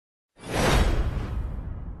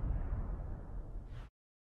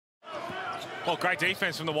Well, great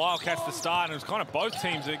defense from the Wildcats to start, and it was kind of both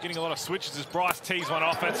teams are getting a lot of switches as Bryce tees one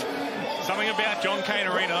off. It's something about John Cain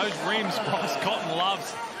Arena. Those rims, Bryce Cotton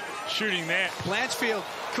loves shooting there. Blanchfield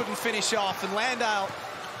couldn't finish off, and Landale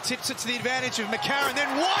tips it to the advantage of McCarron. Then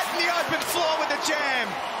White in the open floor with the jam.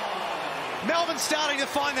 Melbourne starting to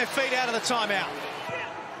find their feet out of the timeout.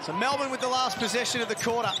 So Melbourne with the last possession of the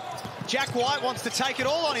quarter. Jack White wants to take it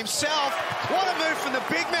all on himself. What a move from the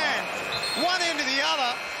big man. One end to the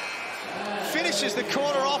other. Finishes the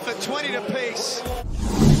quarter off at 20 apiece.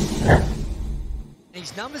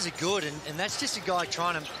 His numbers are good, and that's just a guy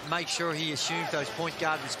trying to make sure he assumes those point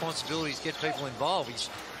guard responsibilities, get people involved. He's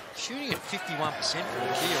shooting at 51% from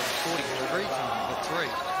the field, 43 from the three.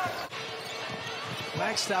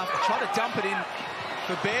 Flagstaff tried to dump it in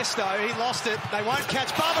for Bairstow. He lost it. They won't catch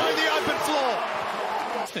Bubba in the open floor.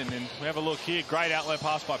 And we have a look here. Great outlet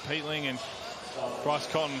pass by Peatling, and Bryce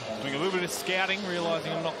Cotton doing a little bit of scouting,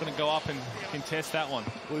 realising I'm not going to go up and contest that one.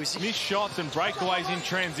 Missed shots and breakaways in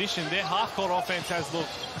transition. Their half-court offense has looked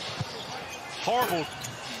horrible.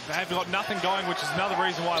 They have got nothing going, which is another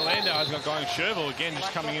reason why Landale has got going. Sherville, again,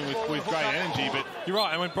 just coming in with great energy. But you're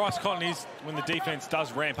right, and when Bryce Cotton when the defence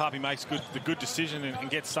does ramp up, he makes the good decision and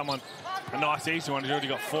gets someone a nice, easy one. He's already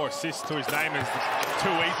got 4 assists to his name as the 2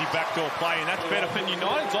 easy backdoor play, and that's better than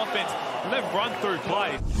United's offense. And they've run through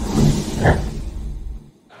play.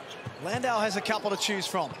 Landale has a couple to choose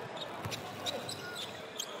from.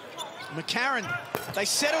 McCarron, they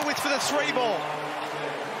settle with for the 3 ball.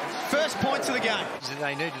 First points of the game.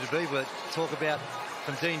 They needed to be, but talk about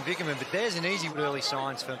from Dean Vickerman, but there's an easy early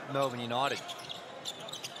signs for Melbourne United.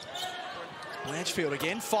 Blanchfield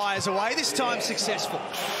again fires away, this time successful.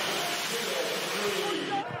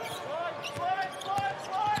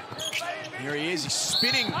 Here he is, he's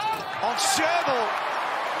spinning on Sherville.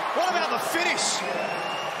 What about the finish?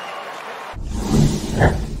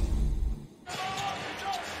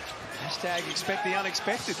 Hashtag expect the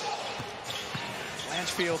unexpected.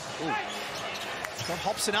 Blanchfield got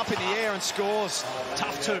Hobson up in the air and scores.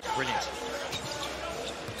 Tough two. Brilliant.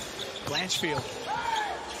 Blanchfield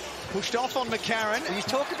pushed off on McCarron. Well, you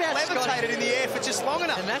talk about levitated in the air for just long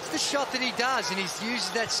enough. And that's the shot that he does, and he uses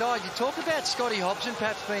that side. You talk about Scotty Hobson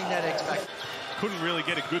perhaps being that X-factor. Couldn't really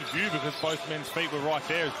get a good view because both men's feet were right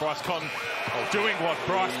there as Bryce Cotton doing what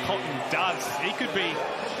Bryce Cotton does. He could be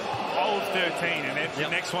 0-13, and then the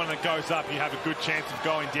next one that goes up, you have a good chance of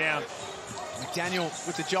going down. McDaniel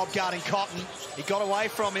with the job guarding Cotton. He got away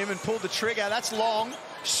from him and pulled the trigger. That's long.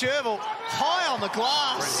 Sherville high on the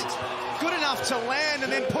glass. Brilliant. Good enough to land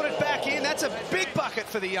and then put it back in. That's a big bucket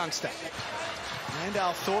for the youngster.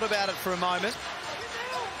 Landale thought about it for a moment.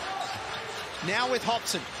 Now with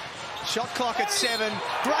Hobson. Shot clock at 7.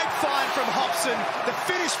 Great find from Hobson. The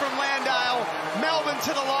finish from Landale. Melbourne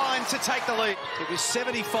to the line to take the lead. It was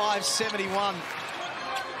 75-71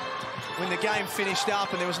 when the game finished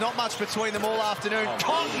up, and there was not much between them all afternoon.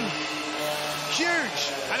 Cotton,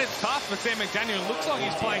 huge. And it's tough for Sam McDaniel. It looks like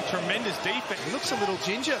he's playing tremendous defense. He looks a little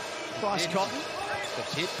ginger, Bryce Cotton. The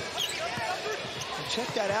tip. We'll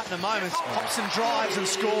check that out in a moment. Hobson drives and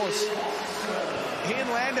scores. He and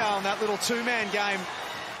Landale in that little 2-man game.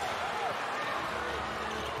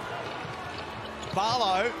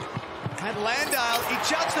 Barlow had Landale. He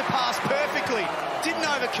judged the pass perfectly. Didn't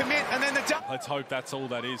overcommit, and then the... Let's hope that's all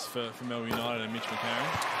that is for Melbourne United and Mitch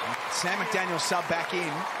McCarron. Sam McDaniel sub back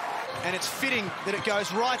in, and it's fitting that it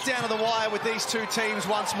goes right down to the wire with these two teams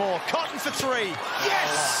once more. Cotton for 3.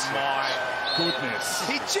 Yes! Oh, my goodness.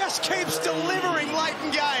 He just keeps delivering late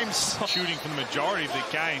in games. Shooting for the majority of the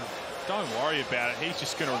game. Don't worry about it. He's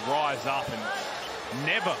just going to rise up and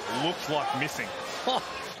never looks like missing.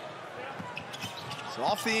 So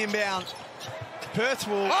off the inbound, Perth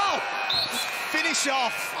will finish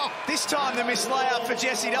off. This time the missed layup for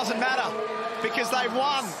Jesse doesn't matter because they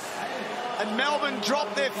won. And Melbourne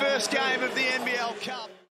dropped their first game of the NBL Cup.